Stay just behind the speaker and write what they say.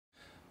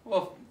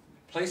Well,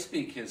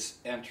 PlaceSpeak is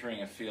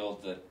entering a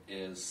field that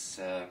is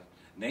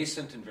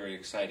nascent and very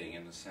exciting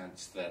in the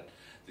sense that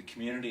the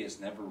community has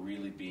never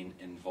really been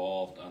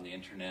involved on the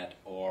internet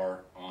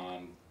or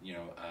on,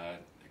 a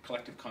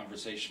collective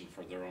conversation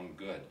for their own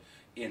good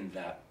in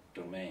that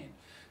domain.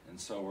 And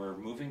so we're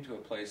moving to a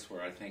place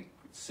where I think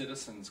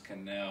citizens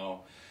can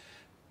now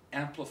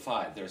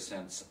amplify their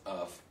sense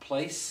of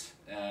place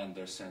and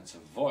their sense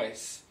of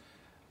voice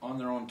on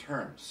their own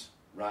terms,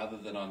 rather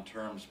than on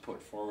terms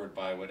put forward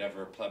by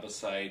whatever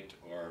plebiscite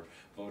or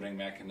voting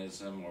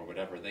mechanism or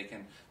whatever. They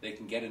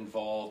can get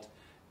involved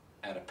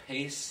at a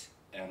pace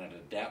and at a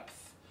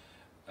depth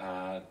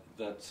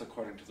that's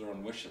according to their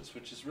own wishes,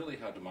 which is really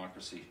how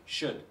democracy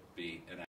should be enacted.